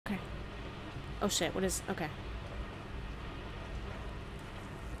Oh shit, what is... Okay.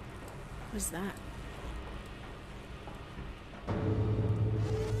 What is that?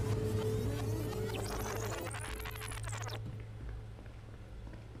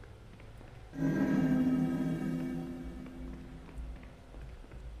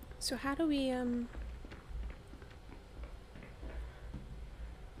 So how do we, I'm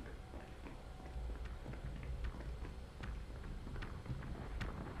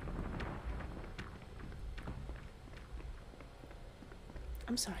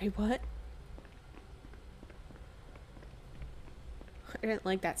sorry, what? I didn't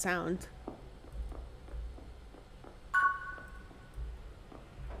like that sound.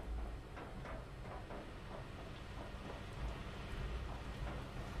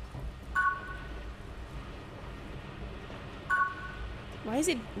 Why is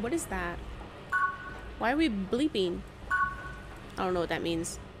it... What is that? Why are we bleeping? I don't know what that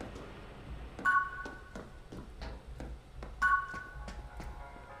means.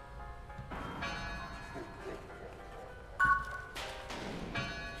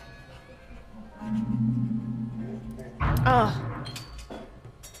 Oh.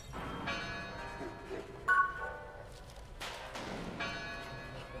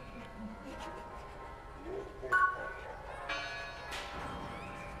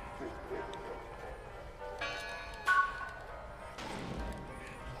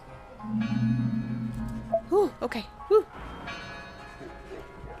 Whew, okay. Whew.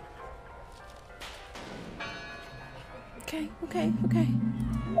 Okay, okay, okay.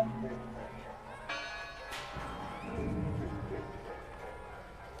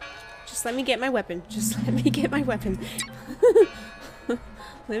 Just let me get my weapon. Just let me get my weapon.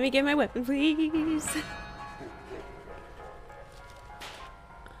 Let me get my weapon, please.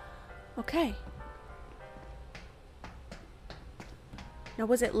 Okay. Now,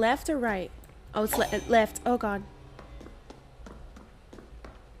 was it left or right? Oh, it's left. Oh, God.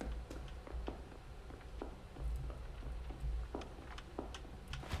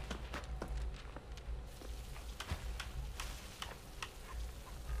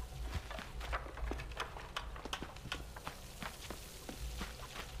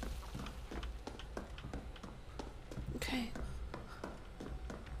 Okay.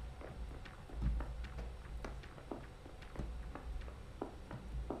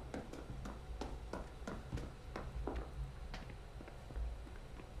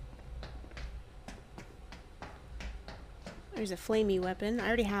 There's a flamey weapon. I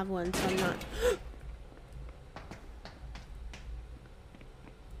already have one, so I'm not...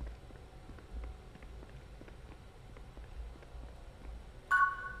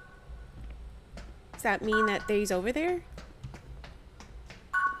 Does that mean that he's over there?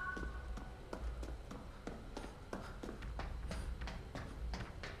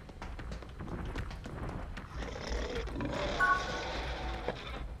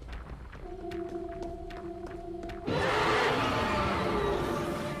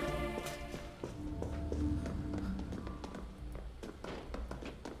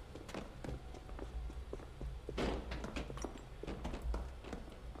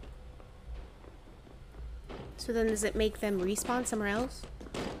 So then does it make them respawn somewhere else?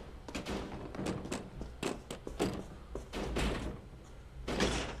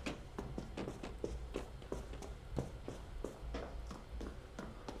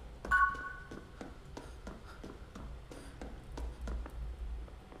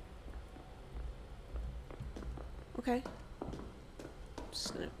 Okay.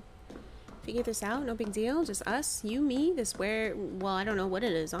 Just gonna figure this out. No big deal. Just us, you, me. This well, I don't know what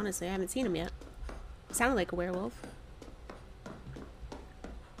it is, honestly. I haven't seen him yet. It sounded like a werewolf.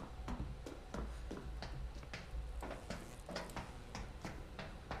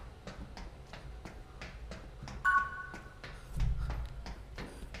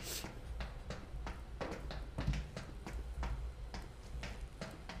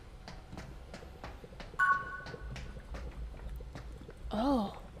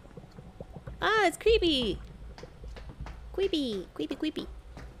 Oh. Ah, it's creepy. Creepy, creepy, creepy.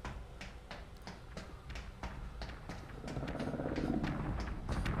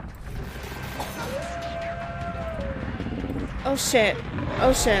 Oh shit.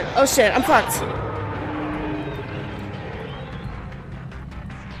 Oh shit. Oh shit. I'm fucked.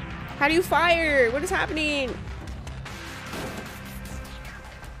 How do you fire? What is happening?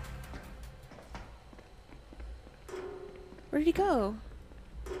 Where did he go?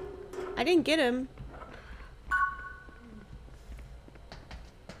 I didn't get him.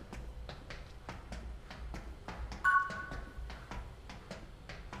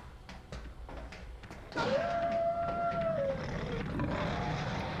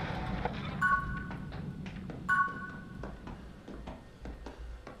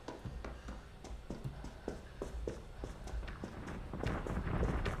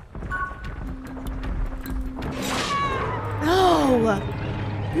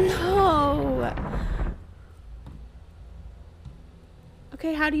 No!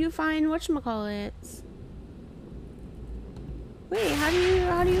 Okay, how do you find whatchamacallits? Wait,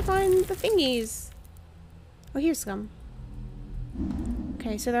 how do you find the thingies? Oh, here's scum.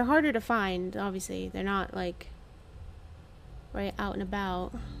 Okay, so they're harder to find, obviously. They're not, like, right out and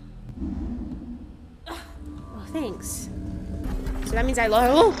about. Oh, thanks. So that means I lost.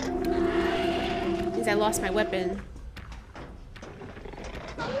 Oh! Means I lost my weapon.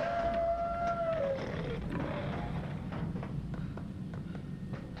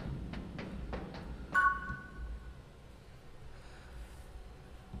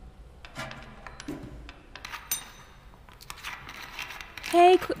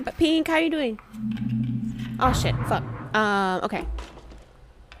 Hey, Pink, how you doing? Oh shit, fuck. Okay.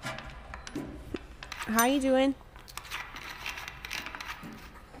 How you doing?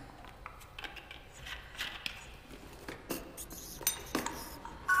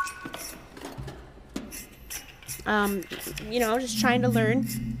 You know, just trying to learn.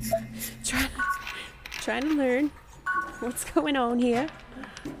 Trying to learn what's going on here.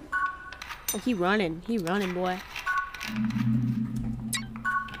 Oh, he running, boy.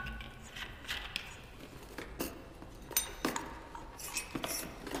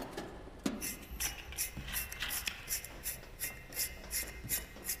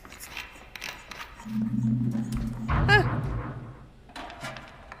 Ah!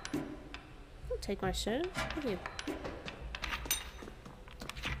 I'll take my shit. Thank you.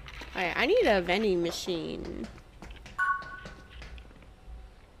 Alright, I need a vending machine.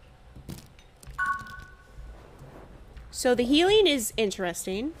 So the healing is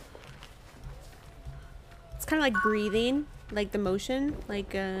interesting. It's kind of like breathing, like the motion,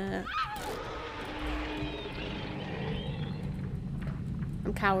 like I'm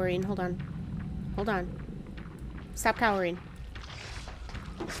cowering. Hold on. Hold on. Stop cowering.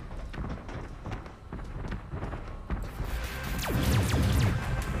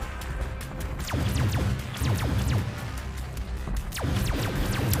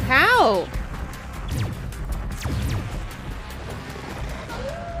 How?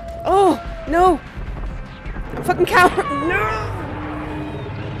 Oh, no. I'm fucking cowering. No.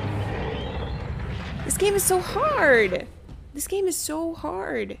 This game is so hard. This game is so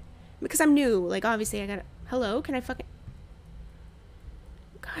hard. Because I'm new. Like, obviously, I gotta... Hello? Can I fucking...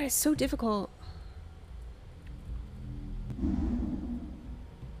 God, it's so difficult.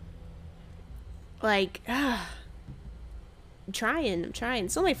 Like, I'm trying.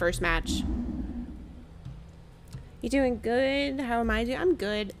 It's only my first match. You doing good? How am I doing? I'm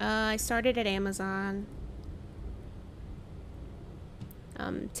good. I started at Amazon.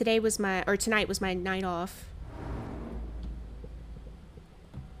 Tonight was my night off.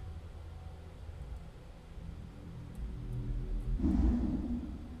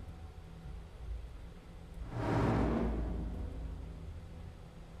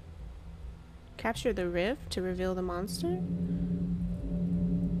 Capture the rift to reveal the monster?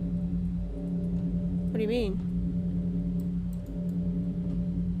 What do you mean?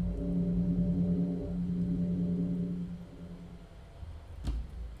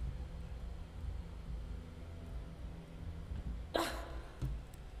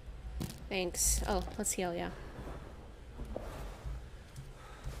 Thanks. Oh, let's heal, yeah.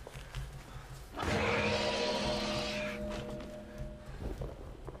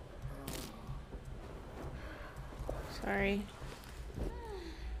 Sorry.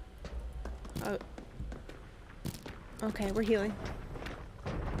 Oh. Okay, we're healing.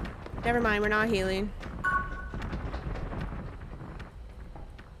 Never mind, we're not healing.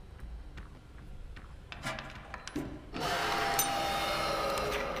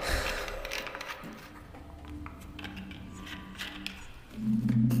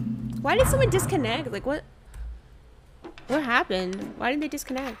 Why did someone disconnect? Like, what happened? Why did they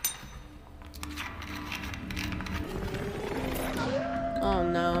disconnect? Oh,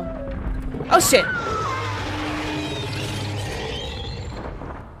 no. Oh, shit!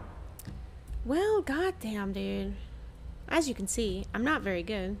 Well, goddamn, dude. As you can see, I'm not very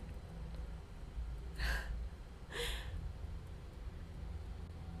good.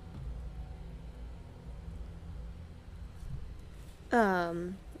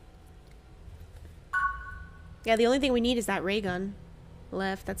 Yeah, the only thing we need is that ray gun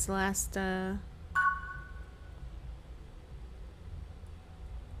left. That's the last,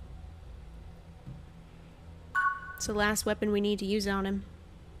 it's the last weapon we need to use on him.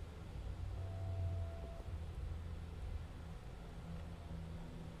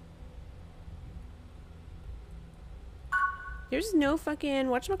 There's no fucking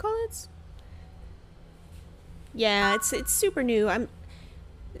whatchamacallits? Yeah, it's super new.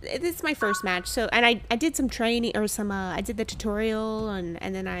 It's my first match, so and I did some training or some I did the tutorial and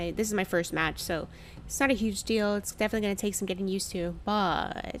then this is my first match, so it's not a huge deal. It's definitely gonna take some getting used to,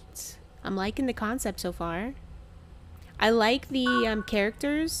 but I'm liking the concept so far. I like the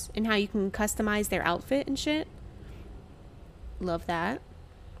characters and how you can customize their outfit and shit. Love that.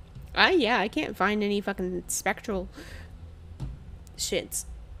 Yeah, I can't find any fucking spectral shits.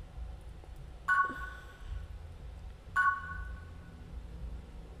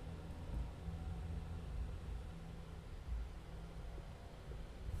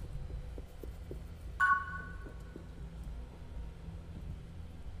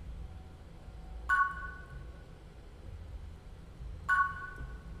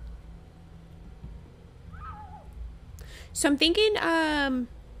 So I'm thinking, I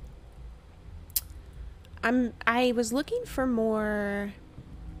was looking for more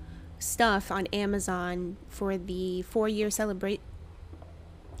stuff on Amazon for the 4-year celebrate.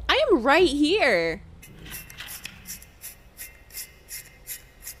 I am right here.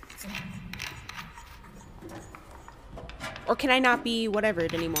 Or can I not be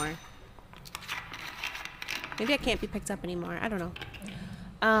whatevered anymore? Maybe I can't be picked up anymore. I don't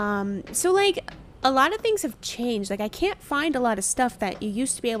know. So like a lot of things have changed. Like I can't find a lot of stuff that you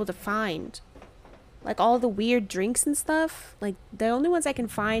used to be able to find. Like all the weird drinks and stuff. Like the only ones I can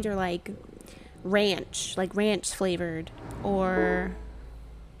find are like ranch flavored or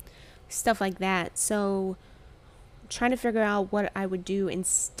stuff like that. So I'm trying to figure out what I would do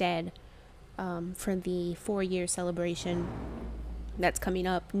instead for the 4-year celebration that's coming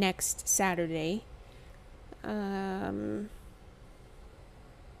up next Saturday.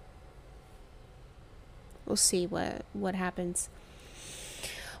 We'll see what happens.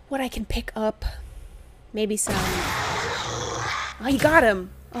 What I can pick up. Maybe some... Oh, he got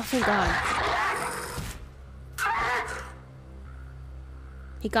him! Oh, thank God.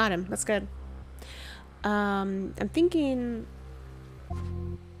 He got him. That's good. I'm thinking...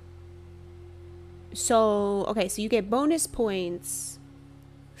 So, okay, so you get bonus points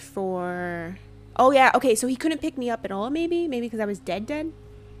for... Oh, yeah, okay, so he couldn't pick me up at all, maybe? Maybe because I was dead? Man,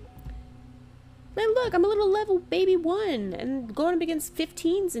 look, I'm a little level baby 1 and going up against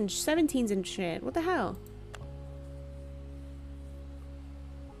 15s and 17s and shit. What the hell?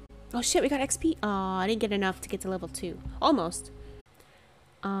 Oh, shit, we got XP. Oh, I didn't get enough to get to level 2. Almost.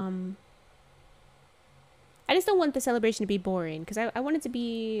 I just don't want the celebration to be boring because I want it to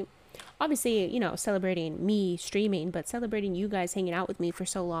be... Obviously, you know, celebrating me streaming, but celebrating you guys hanging out with me for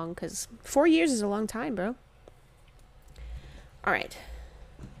so long, because 4 years is a long time, bro. Alright.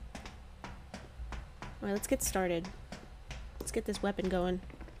 Alright, let's get started. Let's get this weapon going.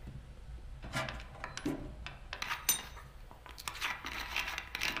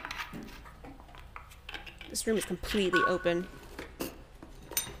 This room is completely open.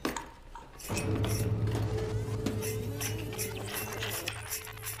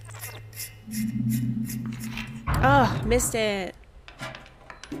 Oh, missed it.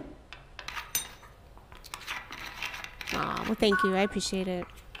 Aw, well, thank you. I appreciate it.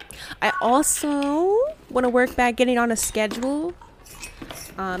 I also want to work back getting on a schedule.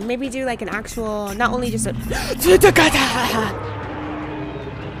 Maybe do like an actual, not only just a...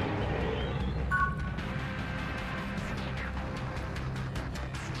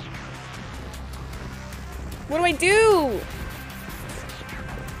 What do I do?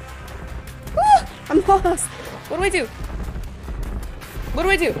 Ah, I'm lost. What do I do? What do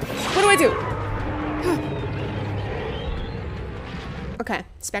I do? What do I do? Okay,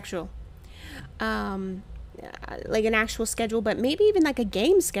 spectral. Like an actual schedule, but maybe even like a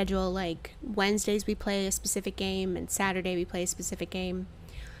game schedule. Like Wednesdays we play a specific game and Saturday we play a specific game.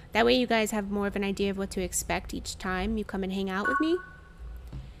 That way you guys have more of an idea of what to expect each time you come and hang out with me.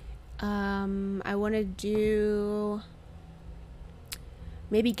 I want to do...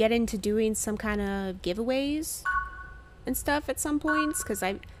 Maybe get into doing some kind of giveaways and stuff at some points, because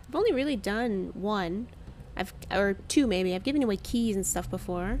I've only really done one. Or two maybe. I've given away keys and stuff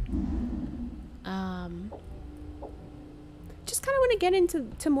before. Just kind of want to get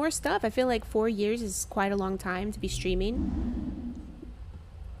into more stuff. I feel like 4 years is quite a long time to be streaming.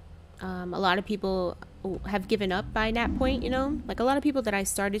 A lot of people have given up by that point, you know? Like a lot of people that I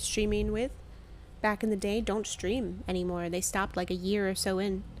started streaming with back in the day don't stream anymore. They stopped like a year or so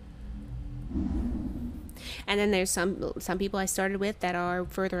in. And then there's some people I started with that are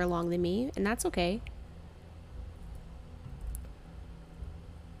further along than me, and that's okay.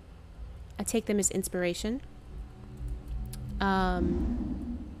 I take them as inspiration.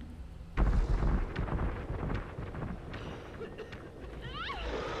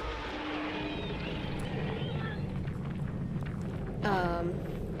 Um.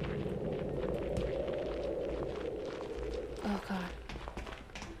 Oh god.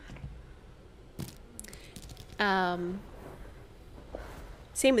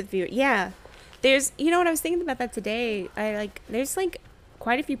 Same with viewer. Yeah. There's, you know what, I was thinking about that today. There's like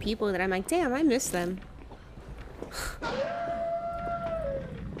quite a few people that I'm like, damn, I miss them.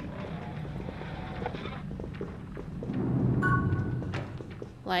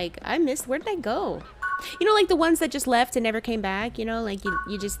 Like, I missed, where did they go? You know, like the ones that just left and never came back, you know, like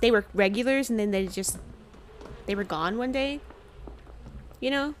you just, they were regulars and then they were gone one day. You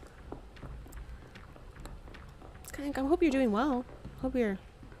know? It's kind of, I hope you're doing well. Hope you're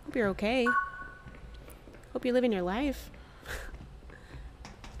okay. Hope you're living your life.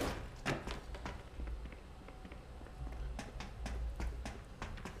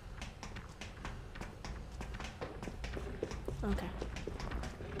 Okay.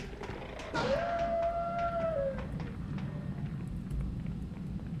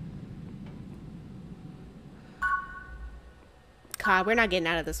 God, we're not getting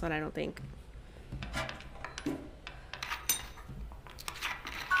out of this one, I don't think.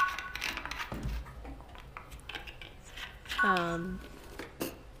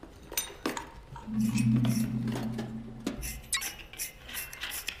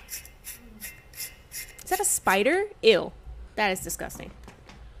 Is that a spider? Ew. That is disgusting.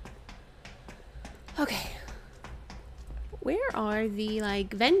 Okay. Where are the,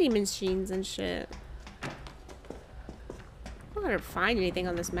 like, vending machines and shit? I don't know how to find anything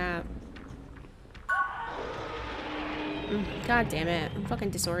on this map. God damn it. I'm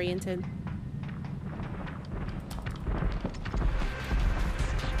fucking disoriented.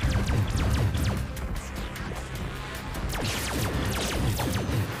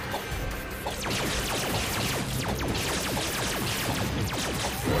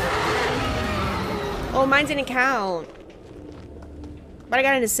 Oh, mine didn't count. But I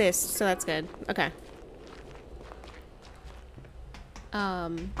got an assist, so that's good. Okay.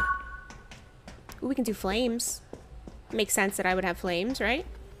 Ooh, we can do flames. Makes sense that I would have flames, right?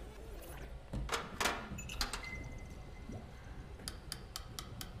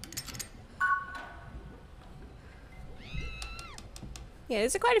 Yeah,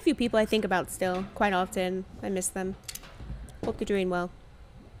 there's quite a few people I think about still, quite often. I miss them. Hope they're doing well.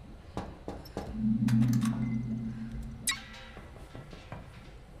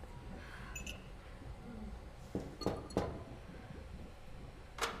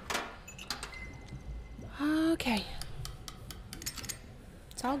 Okay.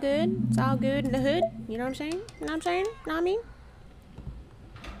 It's all good. It's all good in the hood. You know what I'm saying? You know what I'm saying? Know what I mean?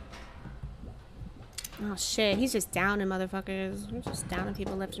 Oh shit, he's just downing motherfuckers. He's just downing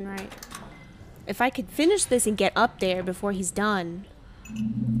people left and right. If I could finish this and get up there before he's done.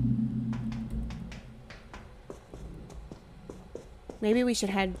 Maybe we should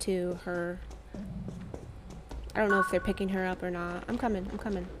head to her. I don't know if they're picking her up or not. I'm coming. I'm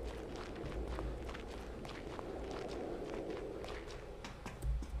coming.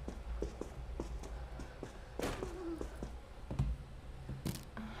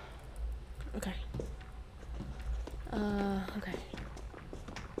 Okay. Okay.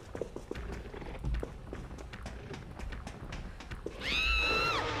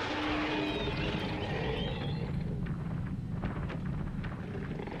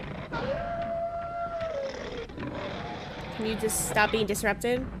 Can you just stop being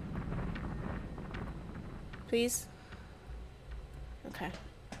disrupted? Please? Okay.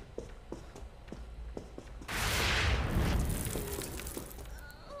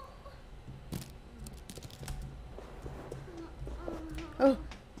 Oh.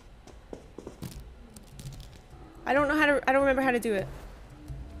 I don't know how to, I don't remember how to do it.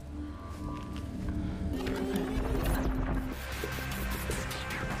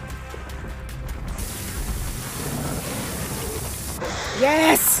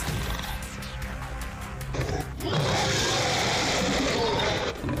 Yes!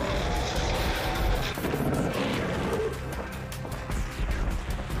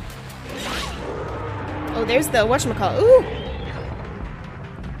 Oh, there's the whatchamacallit. Ooh!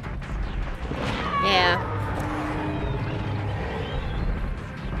 Yeah.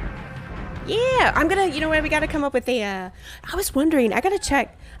 Yeah, I'm gonna, you know what, we gotta come up with a, I was wondering, I gotta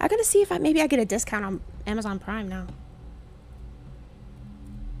check. I gotta see if maybe I get a discount on Amazon Prime now.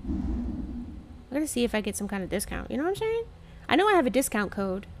 I gotta see if I get some kind of discount. You know what I'm saying? I know I have a discount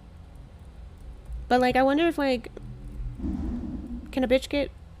code. But, like, I wonder if, like... Can a bitch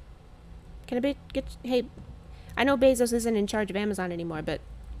get... Hey... I know Bezos isn't in charge of Amazon anymore, but...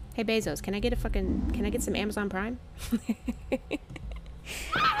 Hey, Bezos, can I get a fucking... Can I get some Amazon Prime?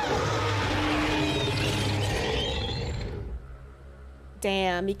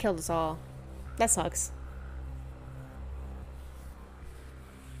 Damn, he killed us all. That sucks.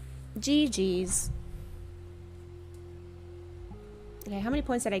 GG's. Okay, how many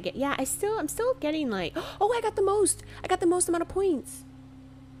points did I get? Yeah, I'm still getting like, oh, I got the most. I got the most amount of points.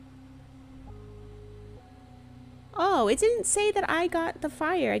 Oh, it didn't say that I got the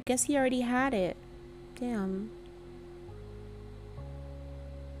fire. I guess he already had it. Damn.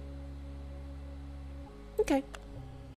 Okay.